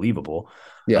unbelievable.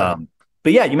 Yeah.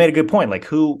 But yeah, you made a good point.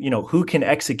 Who can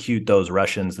execute those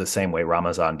Russians the same way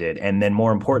Ramazan did? And then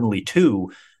more importantly,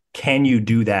 too, can you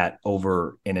do that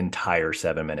over an entire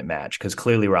 7-minute match? Because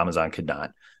clearly Ramazan could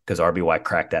not, because RBY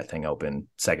cracked that thing open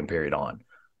second period on.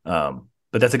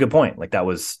 But that's a good point.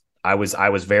 I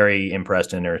was very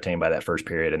impressed and entertained by that first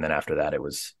period. And then after that, it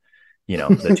was,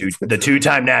 the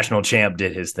two-time national champ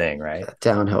did his thing, right?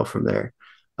 Downhill from there.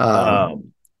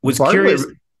 Curious.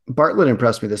 Bartlett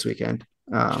impressed me this weekend.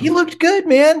 He looked good,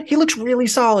 man. He looks really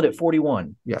solid at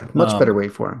 41. Yeah, much better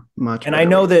weight for him. And I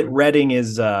know that Redding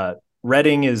is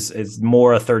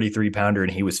more a 33-pounder,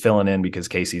 and he was filling in because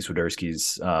Casey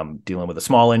Swiderski's dealing with a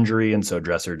small injury, and so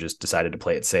Dresser just decided to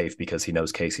play it safe because he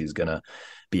knows Casey's gonna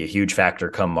be a huge factor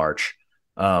come March.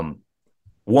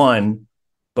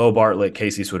 Bo Bartlett,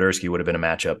 Casey Swiderski would have been a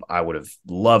matchup I would have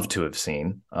loved to have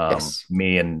seen. Yes.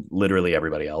 Me and literally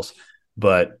everybody else.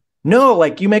 But no,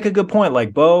 you make a good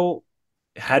point. Bo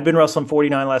had been wrestling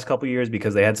 49 last couple of years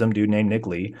because they had some dude named Nick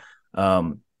Lee.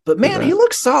 But man, he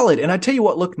looks solid. And I tell you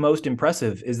what looked most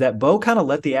impressive is that Bo kind of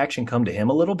let the action come to him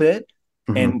a little bit.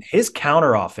 And his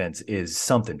counter offense is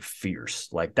something fierce.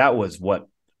 That was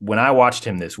when I watched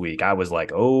him this week, I was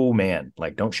like, oh man,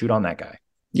 don't shoot on that guy.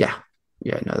 Yeah.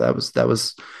 Yeah, no, that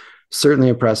was certainly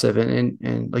impressive.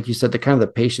 And like you said, the kind of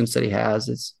the patience that he has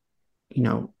is,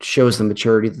 shows the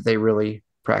maturity that they really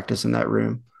practice in that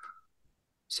room.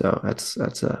 So that's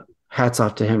a hats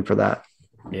off to him for that.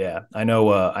 Yeah, I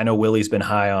know Willie's been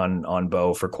high on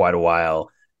Bo for quite a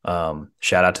while.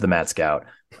 Shout out to the Matt Scout.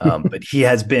 But he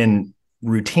has been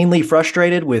routinely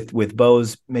frustrated with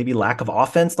Bo's maybe lack of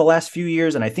offense the last few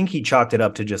years. And I think he chalked it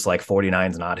up to just like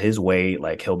 49's not his weight.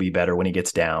 Like he'll be better when he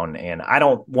gets down. And I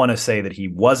don't want to say that he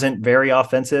wasn't very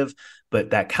offensive, but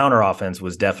that counter offense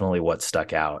was definitely what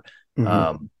stuck out.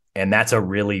 And that's a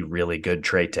really, really good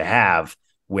trait to have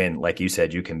when, like you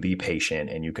said, you can be patient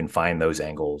and you can find those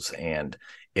angles. And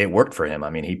it worked for him. I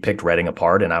mean, he picked Reading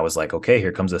apart, and I was like, okay,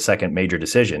 here comes the second major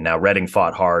decision. Now Reading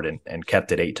fought hard and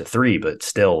kept it 8-3, but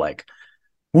still like,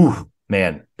 whew,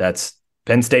 man, that's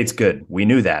Penn State's good. We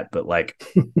knew that, but like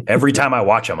every time I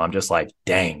watch them, I'm just like,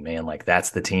 dang, man, like that's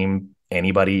the team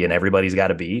anybody and everybody's got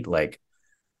to beat. Like,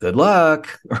 good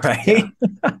luck, right?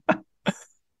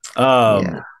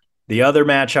 The other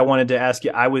match I wanted to ask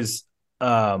you, I was,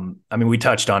 I mean, we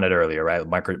touched on it earlier, right?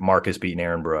 Marcus beating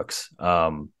Aaron Brooks.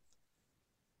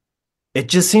 It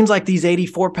just seems like these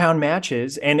 84-pound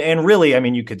matches, and really, I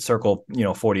mean, you could circle,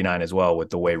 49 as well with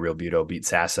the way Real Budo beat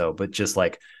Sasso, but just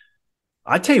like,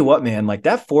 I tell you what, man, like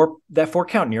that four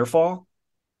count near fall,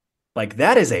 like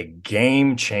that is a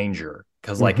game changer,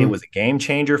 because like it was a game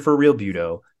changer for Real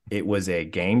Budo, it was a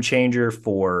game changer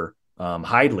for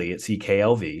Hidley at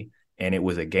CKLV, and it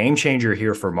was a game changer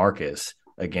here for Marcus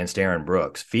against Aaron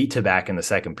Brooks. Feet to back in the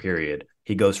second period,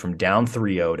 he goes from down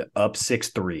 3-0 to up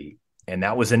 6-3. And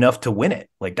that was enough to win it.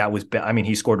 Like that was, I mean,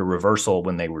 he scored a reversal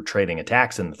when they were trading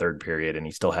attacks in the third period, and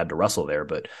he still had to wrestle there.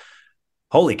 But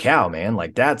holy cow, man!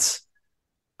 Like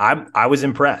I was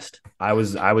impressed. I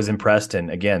was impressed,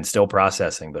 and again, still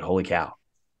processing. But holy cow!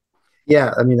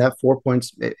 Yeah, I mean that 4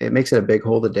 points, it makes it a big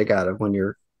hole to dig out of when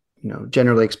you're,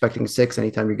 generally expecting 6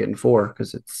 anytime you're getting 4,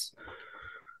 because it's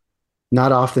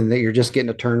not often that you're just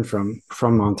getting a turn from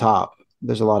on top.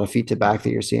 There's a lot of feet to back that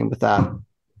you're seeing with that.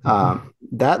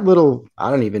 That little, I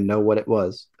don't even know what it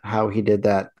was, how he did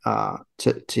that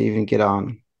to even get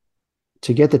on,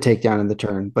 to get the takedown in the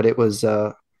turn, but it was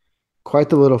quite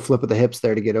the little flip of the hips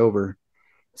there to get over.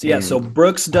 So yeah, so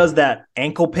Brooks does that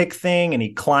ankle pick thing, and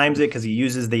he climbs it because he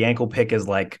uses the ankle pick as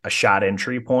like a shot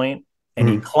entry point, and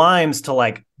he climbs to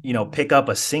like, pick up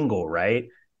a single, right?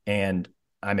 And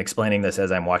I'm explaining this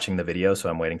as I'm watching the video, so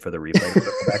I'm waiting for the replay to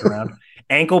come back around.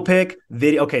 Ankle pick,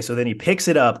 video. Okay, so then he picks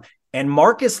it up, and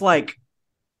Marcus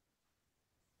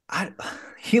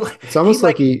it's almost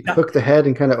like he hooked the head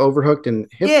and kind of overhooked and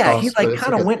hip tossed, he like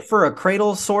kind of went for a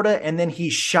cradle sort of, and then he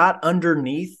shot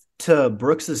underneath to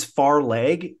Brooks's far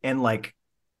leg, and like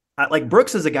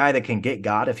Brooks is a guy that can get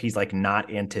got if he's like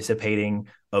not anticipating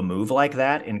a move like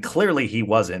that, and clearly he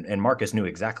wasn't, and Marcus knew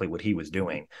exactly what he was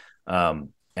doing.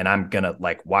 And I'm gonna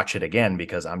like watch it again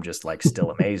because I'm just like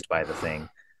still amazed by the thing.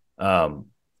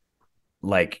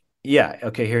 Yeah,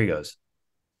 okay, here he goes.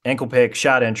 Ankle pick,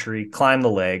 shot entry, climb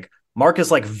the leg. Marcus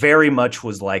like very much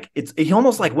was like, he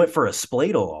almost like went for a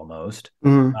spladle almost.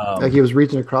 Like he was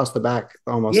reaching across the back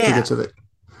almost to get to the.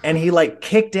 And he like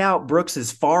kicked out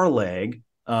Brooks's far leg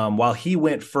while he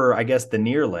went for, I guess, the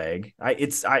near leg. I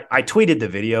tweeted the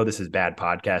video. This is bad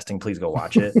podcasting. Please go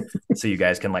watch it so you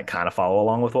guys can like kind of follow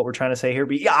along with what we're trying to say here.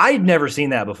 But yeah, I'd never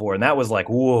seen that before. And that was like,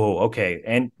 whoa, okay.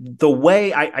 And the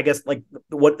way I guess like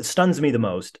what stuns me the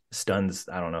most,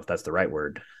 I don't know if that's the right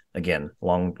word. Again,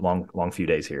 long few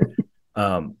days here.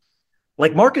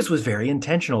 Like Marcus was very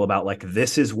intentional about like,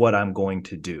 this is what I'm going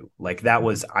to do. Like that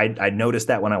was, I noticed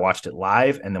that when I watched it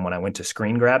live. And then when I went to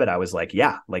screen grab it, I was like,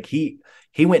 yeah, like he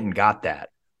went and got that.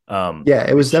 Yeah,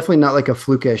 it was definitely not like a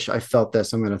flukish, I felt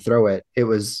this, I'm going to throw it. It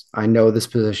was, I know this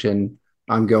position,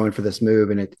 I'm going for this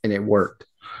move, and it worked.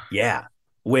 Yeah.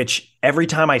 Which every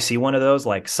time I see one of those,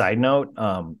 like side note,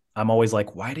 I'm always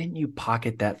like, why didn't you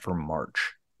pocket that for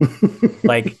March?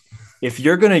 Like, if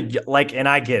you're going to like, and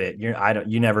I get it,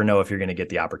 you never know if you're going to get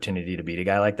the opportunity to beat a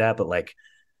guy like that, but like,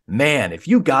 man, if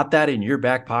you got that in your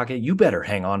back pocket, you better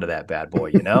hang on to that bad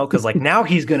boy, cause like now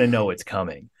he's going to know it's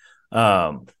coming.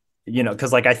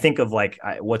 Cause like, I think of like,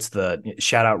 what's the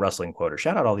shout out wrestling quote, or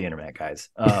shout out all the internet guys.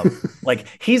 Like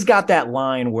he's got that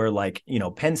line where like,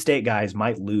 Penn State guys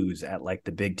might lose at like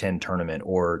the Big Ten tournament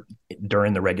or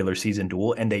during the regular season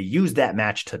duel. And they use that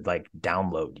match to like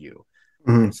download you.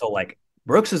 And so like,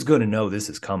 Brooks is going to know this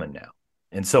is coming now.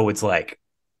 And so it's like,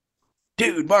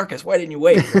 dude, Marcus, why didn't you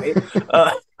wait? Right?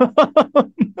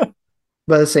 But at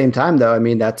the same time, though, I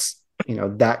mean, that's,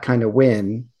 that kind of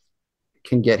win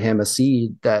can get him a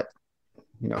seed that,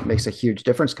 makes a huge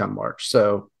difference come March.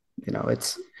 So,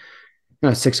 it's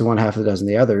 6 of one, half a dozen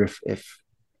the other. If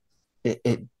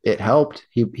it helped,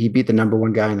 he beat the number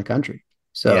one guy in the country.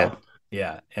 So,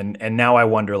 yeah. And now I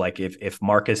wonder, like, if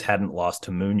Marcus hadn't lost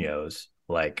to Munoz,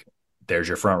 like, there's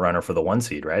your front runner for the 1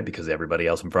 seed, right? Because everybody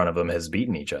else in front of him has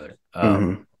beaten each other.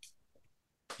 But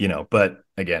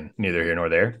again, neither here nor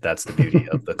there. That's the beauty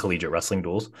of the collegiate wrestling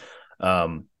duels.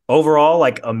 Overall,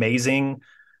 like amazing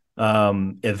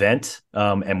event.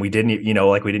 And we didn't,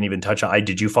 like we didn't even touch on.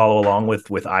 Did you follow along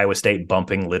with Iowa State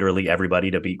bumping literally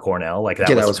everybody to beat Cornell? Like that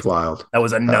was wild. That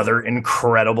was another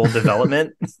incredible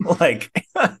development.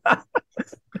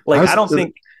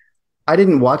 I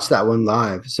didn't watch that one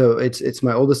live. So it's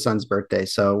my oldest son's birthday.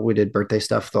 So we did birthday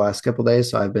stuff the last couple of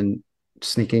days. So I've been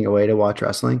sneaking away to watch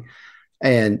wrestling.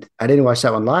 And I didn't watch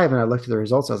that one live. And I looked at the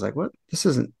results. I was like, what? This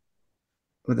isn't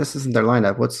their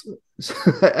lineup.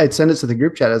 I'd send it to the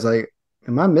group chat. I was like,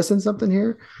 am I missing something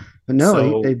here? But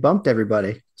no, they bumped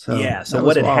everybody. So yeah. So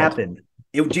what had happened?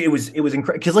 It was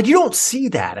incredible because like you don't see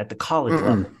that at the college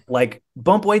level. Like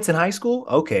bump weights in high school.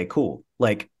 Okay, cool.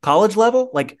 Like college level,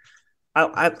 like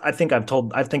I think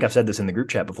I've said this in the group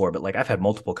chat before, but like I've had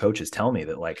multiple coaches tell me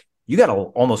that like you got to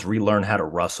almost relearn how to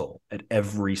wrestle at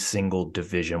every single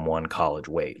Division I college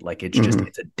weight. Like it's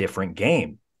it's a different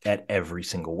game at every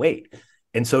single weight.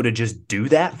 And so to just do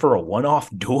that for a one-off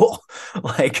duel,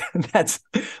 like that's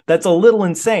a little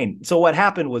insane. So what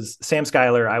happened was Sam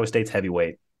Schuyler, Iowa State's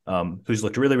heavyweight, who's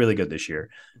looked really, really good this year.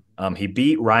 He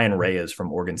beat Ryan Reyes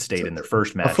from Oregon State in their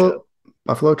first matchup.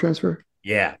 Buffalo transfer?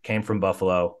 Yeah, came from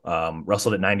Buffalo,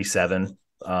 wrestled at 97.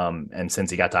 And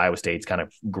since he got to Iowa State, he's kind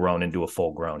of grown into a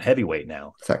full-grown heavyweight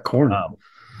now. It's that corn.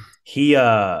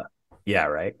 Yeah,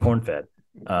 right. Corn-fed.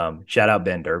 Shout out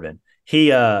Ben Durbin.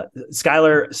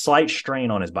 Schuyler, slight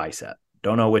strain on his bicep.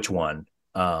 Don't know which one.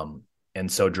 And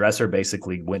so Dresser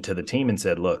basically went to the team and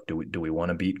said, look, do we want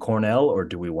to beat Cornell or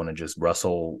do we want to just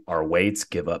wrestle our weights,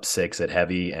 give up 6 at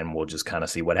heavy, and we'll just kind of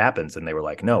see what happens? And they were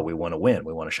like, no, we want to win.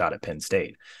 We want a shot at Penn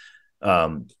State.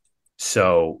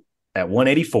 So at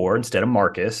 184, instead of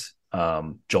Marcus,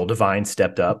 Joel Devine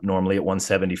stepped up, normally at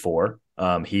 174.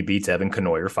 He beats Evan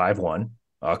Kanoyer 5-1.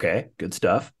 Okay, good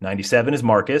stuff. 97 is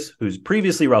Marcus, who's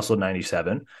previously wrestled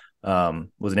 97,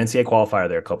 was an NCAA qualifier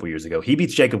there a couple years ago. He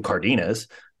beats Jacob Cardenas,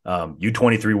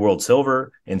 U23 World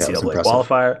Silver, NCAA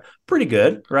qualifier. Pretty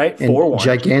good, right? 4-1.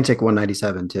 Gigantic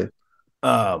 197 too.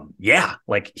 Yeah,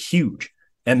 like huge.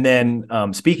 And then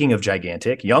speaking of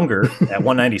gigantic, Younger at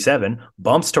 197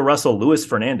 bumps to Russell Luis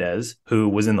Fernandez, who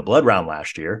was in the blood round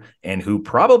last year and who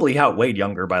probably outweighed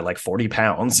Younger by like 40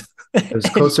 pounds. It was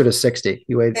closer to 60.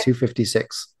 He weighed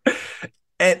 256.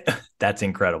 And that's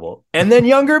incredible. And then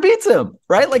Younger beats him,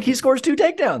 right? Like he scores 2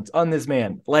 takedowns on this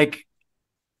man. Like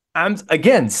I'm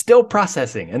again still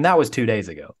processing. And that was 2 days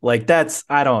ago. Like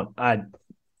I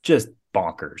just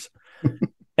bonkers.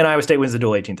 And Iowa State wins the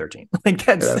duel 18-13. Like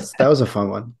that was a fun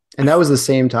one. And that was the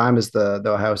same time as the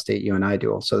Ohio State UNI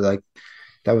duel. So like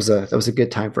that was a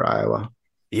good time for Iowa.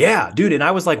 Yeah, dude. And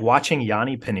I was like watching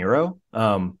Yanni Pinheiro,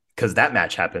 because that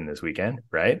match happened this weekend,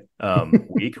 right?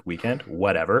 Weekend,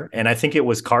 whatever. And I think it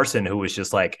was Carson who was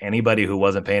just like, anybody who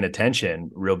wasn't paying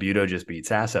attention, Real Buto just beat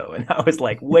Sasso. And I was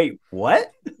like, wait,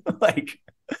 what? Like,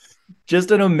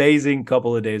 just an amazing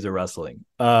couple of days of wrestling.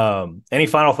 Any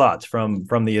final thoughts from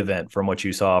the event, from what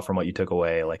you saw, from what you took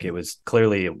away? Like it was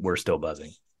clearly we're still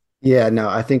buzzing. Yeah, no,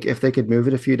 I think if they could move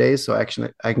it a few days so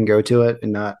actually I can go to it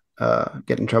and not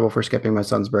get in trouble for skipping my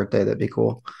son's birthday, that'd be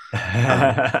cool.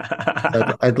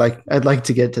 I'd like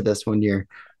to get to this one year.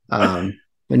 But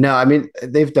no, I mean,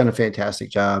 they've done a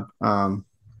fantastic job.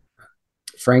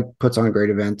 Frank puts on great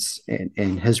events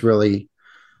and has really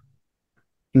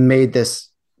made this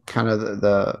kind of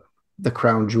the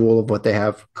crown jewel of what they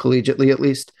have collegiately, at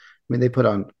least. I mean, they put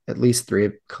on at least 3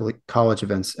 college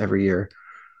events every year.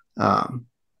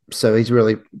 So he's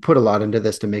really put a lot into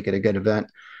this to make it a good event.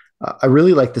 I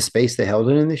really like the space they held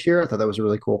it in this year. I thought that was a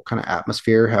really cool kind of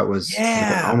atmosphere, how it was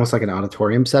almost like an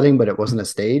auditorium setting, but it wasn't a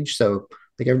stage. So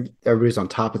like everybody's on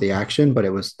top of the action, but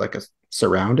it was like a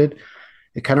surrounded.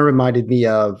 It kind of reminded me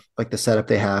of like the setup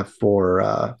they have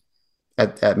for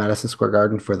at Madison Square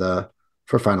Garden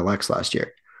for Final X last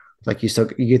year. Like you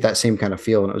get that same kind of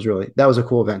feel, and that was a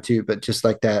cool event too. But just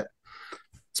like that,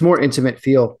 it's more intimate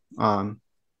feel.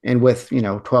 And with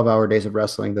 12-hour days of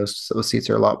wrestling, those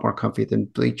seats are a lot more comfy than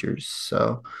bleachers.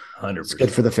 So 100%. It's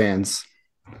good for the fans,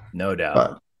 no doubt.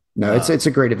 But no, it's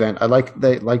a great event. I like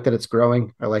that it's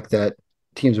growing. I like that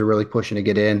teams are really pushing to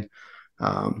get in.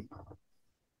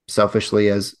 Selfishly,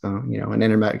 as an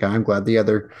internet guy, I'm glad the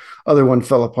other one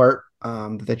fell apart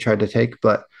that they tried to take,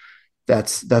 but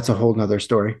that's a whole nother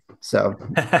story. So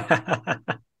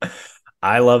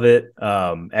I love it.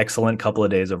 Excellent couple of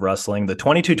days of wrestling. The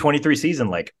 22-23 season,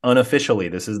 like unofficially,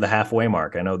 this is the halfway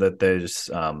mark. I know that there's,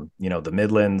 the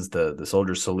Midlands, the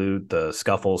Soldiers Salute, the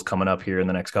Scuffles coming up here in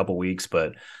the next couple weeks,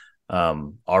 but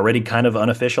already kind of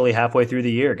unofficially halfway through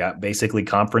the year. Got basically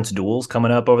conference duels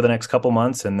coming up over the next couple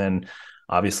months, and then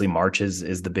obviously March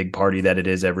is the big party that it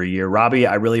is every year. Robbie,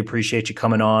 I really appreciate you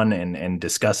coming on and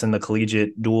discussing the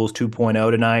Collegiate Duels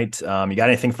 2.0 tonight. You got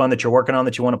anything fun that you're working on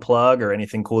that you want to plug, or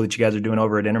anything cool that you guys are doing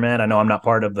over at Intermat? I know I'm not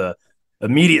part of the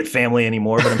immediate family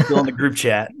anymore, but I'm still in the group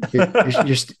chat.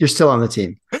 You're still on the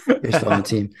team. You're still on the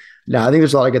team. No, I think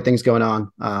there's a lot of good things going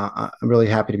on. I'm really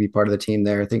happy to be part of the team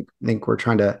there. I think we're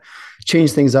trying to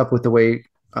change things up with the way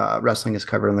wrestling is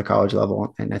covered on the college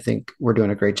level, and I think we're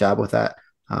doing a great job with that.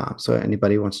 So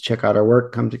anybody who wants to check out our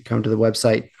work, come to the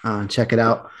website and check it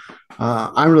out.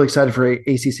 I'm really excited for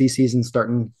ACC season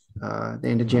starting the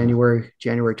end of January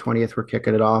 20th. We're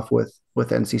kicking it off with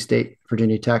NC State,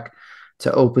 Virginia Tech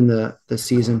to open the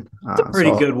season. It's a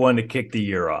pretty good one to kick the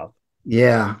year off.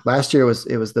 Yeah, last year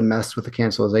it was the mess with the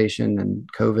cancellation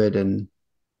and COVID, and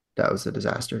that was a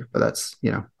disaster. But that's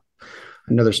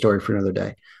another story for another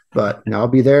day. But I'll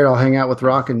be there. I'll hang out with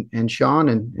Rock and Sean,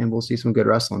 and we'll see some good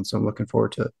wrestling. So I'm looking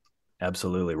forward to it.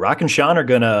 Absolutely. Rock and Sean are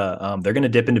they're gonna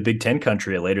dip into Big Ten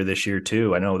country later this year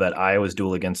too. I know that Iowa's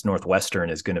duel against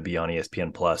Northwestern is going to be on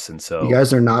ESPN Plus, and so you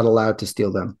guys are not allowed to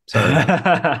steal them. Sorry.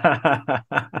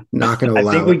 Not going to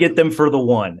allow. I think we get them for the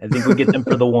one.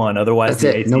 Otherwise,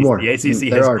 the ACC, no more. The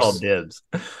ACC has called dibs.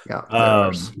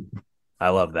 Yeah. I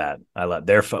love that.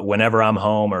 Their whenever I'm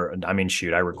home,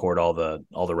 I record all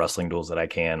the wrestling duels that I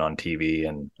can on TV,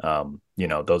 and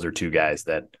those are two guys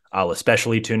that I'll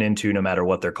especially tune into no matter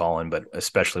what they're calling, but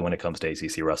especially when it comes to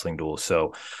ACC wrestling duels.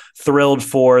 So thrilled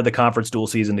for the conference duel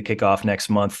season to kick off next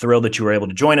month. Thrilled that you were able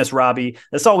to join us, Robbie.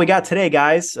 That's all we got today,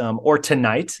 guys, or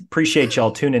tonight. Appreciate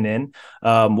y'all tuning in.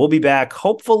 We'll be back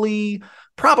hopefully.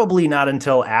 Probably not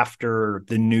until after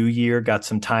the new year. Got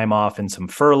some time off and some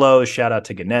furloughs. Shout out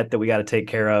to Gannett that we got to take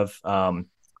care of.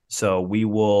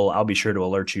 So I'll be sure to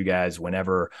alert you guys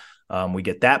whenever we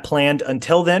get that planned.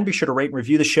 Until then, be sure to rate and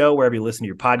review the show wherever you listen to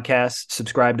your podcasts.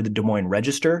 Subscribe to the Des Moines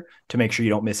Register to make sure you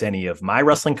don't miss any of my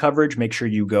wrestling coverage. Make sure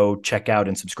you go check out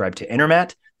and subscribe to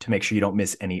Intermat to make sure you don't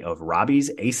miss any of Robbie's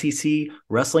ACC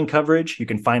wrestling coverage. You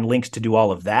can find links to do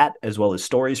all of that, as well as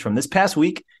stories from this past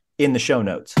week, in the show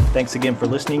notes. Thanks again for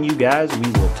listening, you guys. We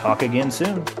will talk again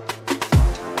soon.